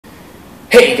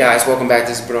Hey guys, welcome back.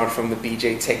 This is Bernard from the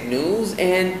BJTechNews,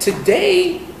 and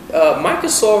today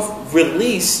Microsoft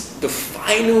released the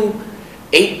final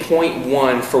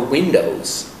 8.1 for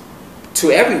Windows to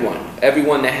everyone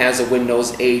that has a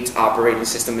Windows 8 operating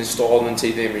system installed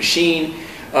into their machine.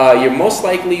 You most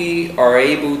likely are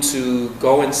able to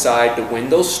go inside the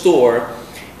Windows Store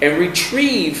and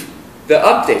retrieve the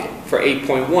update for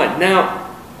 8.1.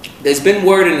 Now, there's been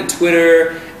word in the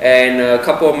Twitter and a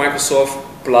couple of Microsoft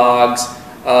blogs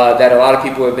that a lot of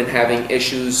people have been having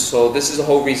issues, so this is the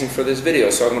whole reason for this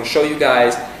video. So I'm going to show you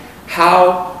guys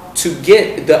how to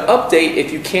get the update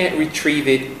if you can't retrieve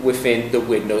it within the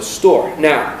Windows Store.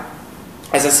 Now,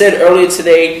 as I said earlier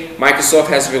today, Microsoft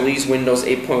has released Windows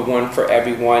 8.1 for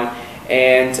everyone,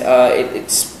 and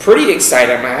it's pretty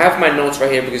exciting. I have my notes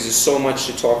right here because there's so much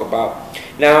to talk about.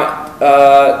 Now,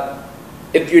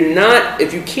 if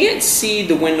you can't see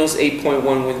the Windows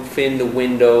 8.1 within the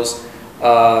Windows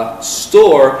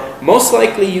Store, most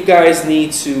likely you guys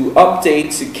need to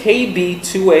update to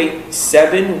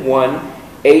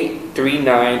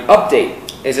KB2871839 update.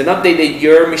 It's an update that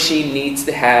your machine needs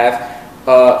to have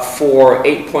for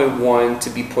 8.1 to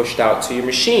be pushed out to your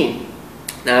machine.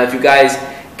 Now, if you guys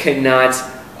cannot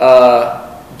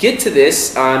get to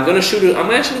this, I'm actually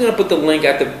going to put the link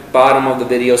at the bottom of the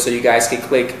video so you guys can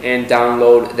click and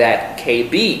download that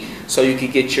KB so you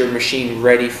can get your machine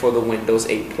ready for the Windows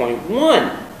 8.1.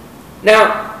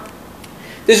 Now,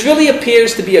 this really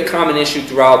appears to be a common issue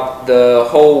throughout the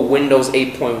whole Windows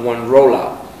 8.1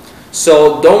 rollout.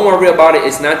 So don't worry about it.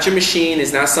 It's not your machine.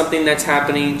 It's not something that's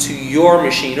happening to your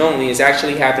machine only. It's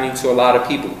actually happening to a lot of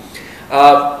people.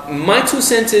 My 2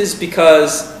 cents is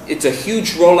because it's a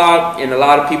huge rollout and a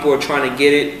lot of people are trying to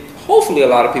get it. Hopefully a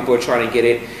lot of people are trying to get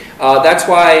it. That's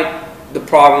why the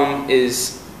problem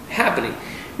is happening.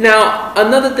 Now,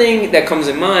 another thing that comes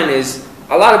in mind is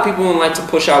a lot of people don't like to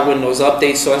push out Windows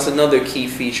updates, so that's another key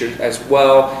feature as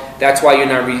well. That's why you're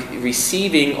not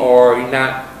receiving or you're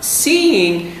not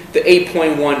seeing the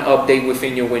 8.1 update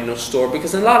within your Windows Store,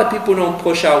 because a lot of people don't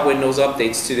push out Windows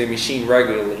updates to their machine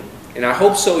regularly. And I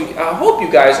hope so. I hope you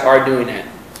guys are doing that.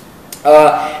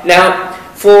 Now,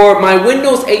 for my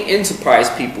Windows 8 Enterprise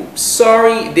people,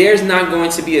 sorry, there's not going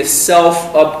to be a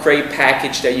self-upgrade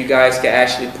package that you guys can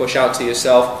actually push out to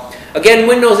yourself. Again,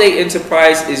 Windows 8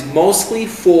 Enterprise is mostly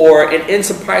for an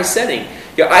enterprise setting.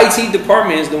 Your IT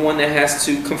department is the one that has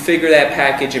to configure that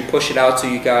package and push it out to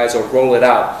you guys or roll it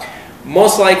out.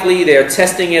 Most likely, they're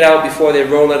testing it out before they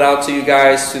roll it out to you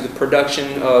guys, to the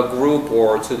production group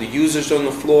or to the users on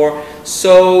the floor.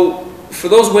 So, for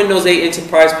those Windows 8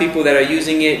 Enterprise people that are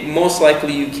using it, most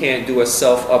likely you can't do a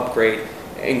self-upgrade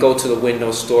and go to the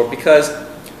Windows Store, because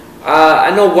I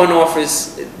know one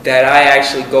office that I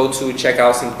actually go to check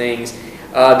out some things,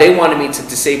 they wanted me to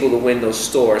disable the Windows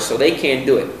Store, so they can't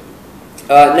do it.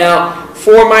 Now,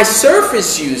 for my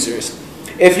Surface users,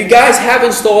 if you guys have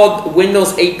installed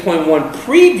Windows 8.1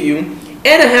 Preview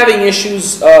and are having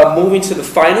issues moving to the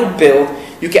final build,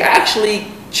 you can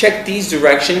actually check these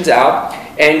directions out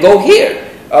and go here.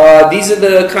 These are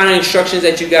the kind of instructions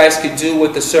that you guys could do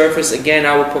with the Surface. Again,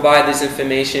 I will provide this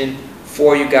information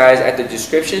for you guys at the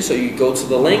description, so you go to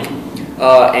the link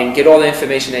and get all the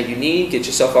information that you need, get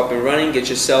yourself up and running, get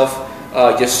yourself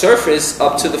your Surface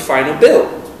up to the final build.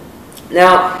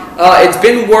 Now, it's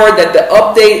been word that the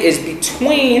update is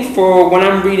between, for what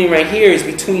I'm reading right here, is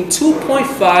between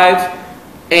 2.5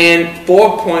 and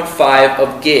 4.5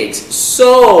 of gigs.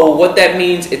 So what that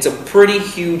means, it's a pretty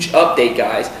huge update,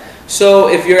 guys. So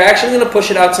if you're actually going to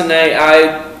push it out tonight,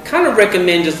 I kind of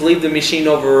recommend just leave the machine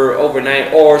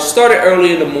overnight, or start it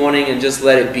early in the morning and just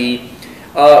let it be,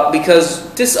 because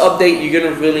this update, you're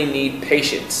going to really need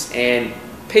patience, and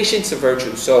patience is a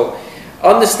virtue. So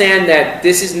understand that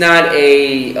this is not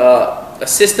a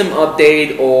system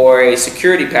update or a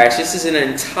security patch. This is an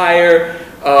entire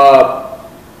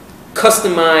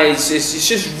customized, it's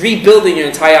just rebuilding your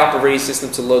entire operating system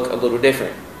to look a little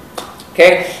different.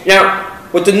 Okay, now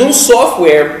with the new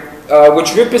software,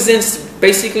 which represents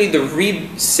basically the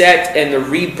reset and the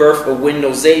rebirth of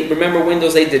Windows 8. Remember,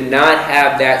 Windows 8 did not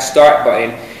have that start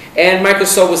button, and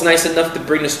Microsoft was nice enough to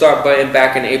bring the start button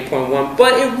back in 8.1,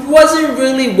 but it wasn't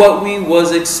really what we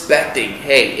was expecting.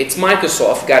 Hey, it's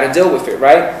Microsoft, got to deal with it,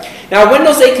 right? Now,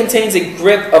 Windows 8 contains a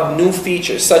grip of new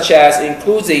features, such as it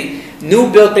includes a new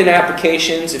built-in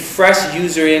applications, a fresh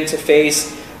user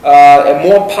interface, a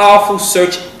more powerful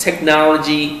search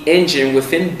technology engine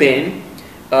within Bing,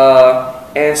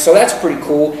 and so that's pretty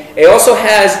cool. It also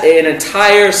has an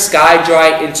entire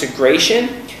SkyDrive integration,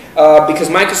 because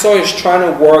Microsoft is trying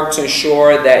to work to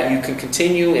ensure that you can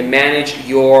continue and manage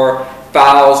your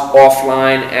files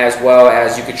offline, as well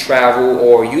as you could travel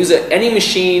or use any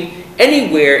machine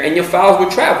anywhere and your files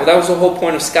would travel. That was the whole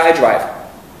point of SkyDrive.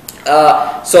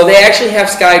 So they actually have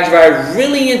SkyDrive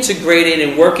really integrated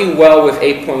and working well with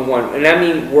 8.1, and I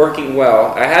mean working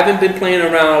well. I haven't been playing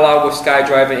around a lot with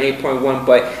SkyDrive and 8.1,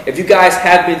 but if you guys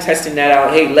have been testing that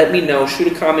out, hey, let me know.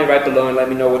 Shoot a comment right below and let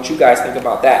me know what you guys think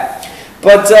about that.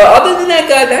 But other than that,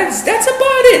 guys, that's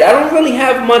about it. I don't really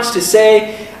have much to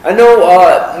say. I know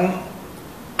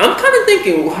I'm kind of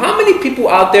thinking, how many people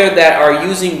out there that are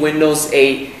using Windows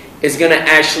 8 is going to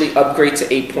actually upgrade to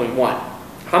 8.1?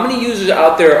 How many users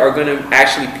out there are going to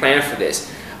actually plan for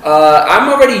this? I'm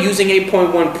already using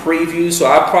 8.1 preview, so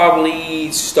I'll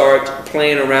probably start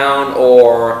playing around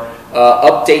or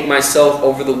update myself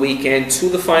over the weekend to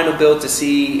the final build to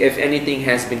see if anything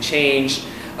has been changed.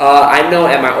 I know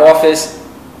at my office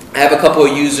I have a couple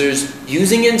of users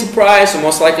using Enterprise, so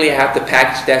most likely I have to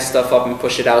package that stuff up and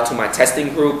push it out to my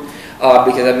testing group.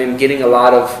 Because I've been getting a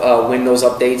lot of Windows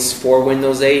updates for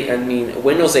Windows 8. I mean,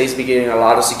 Windows 8's been getting a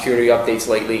lot of security updates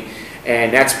lately,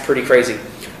 and that's pretty crazy.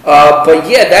 But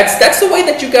yeah, that's the way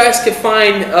that you guys can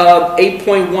find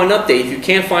 8.1 update. If you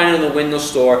can't find it in the Windows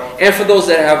Store, and for those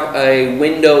that have a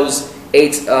Windows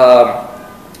 8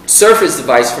 Surface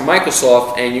device from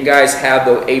Microsoft, and you guys have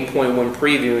the 8.1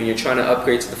 preview, and you're trying to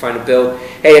upgrade to the final build,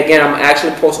 hey, again, I'm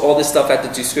actually post all this stuff at the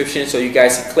description, so you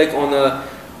guys can click on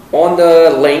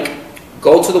the link.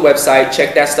 Go to the website,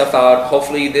 check that stuff out.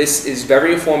 Hopefully this is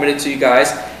very informative to you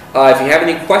guys. If you have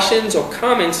any questions or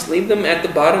comments, leave them at the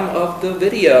bottom of the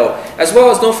video. As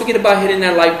well as don't forget about hitting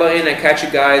that like button, and catch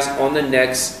you guys on the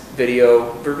next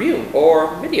video review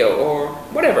or video or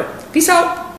whatever. Peace out.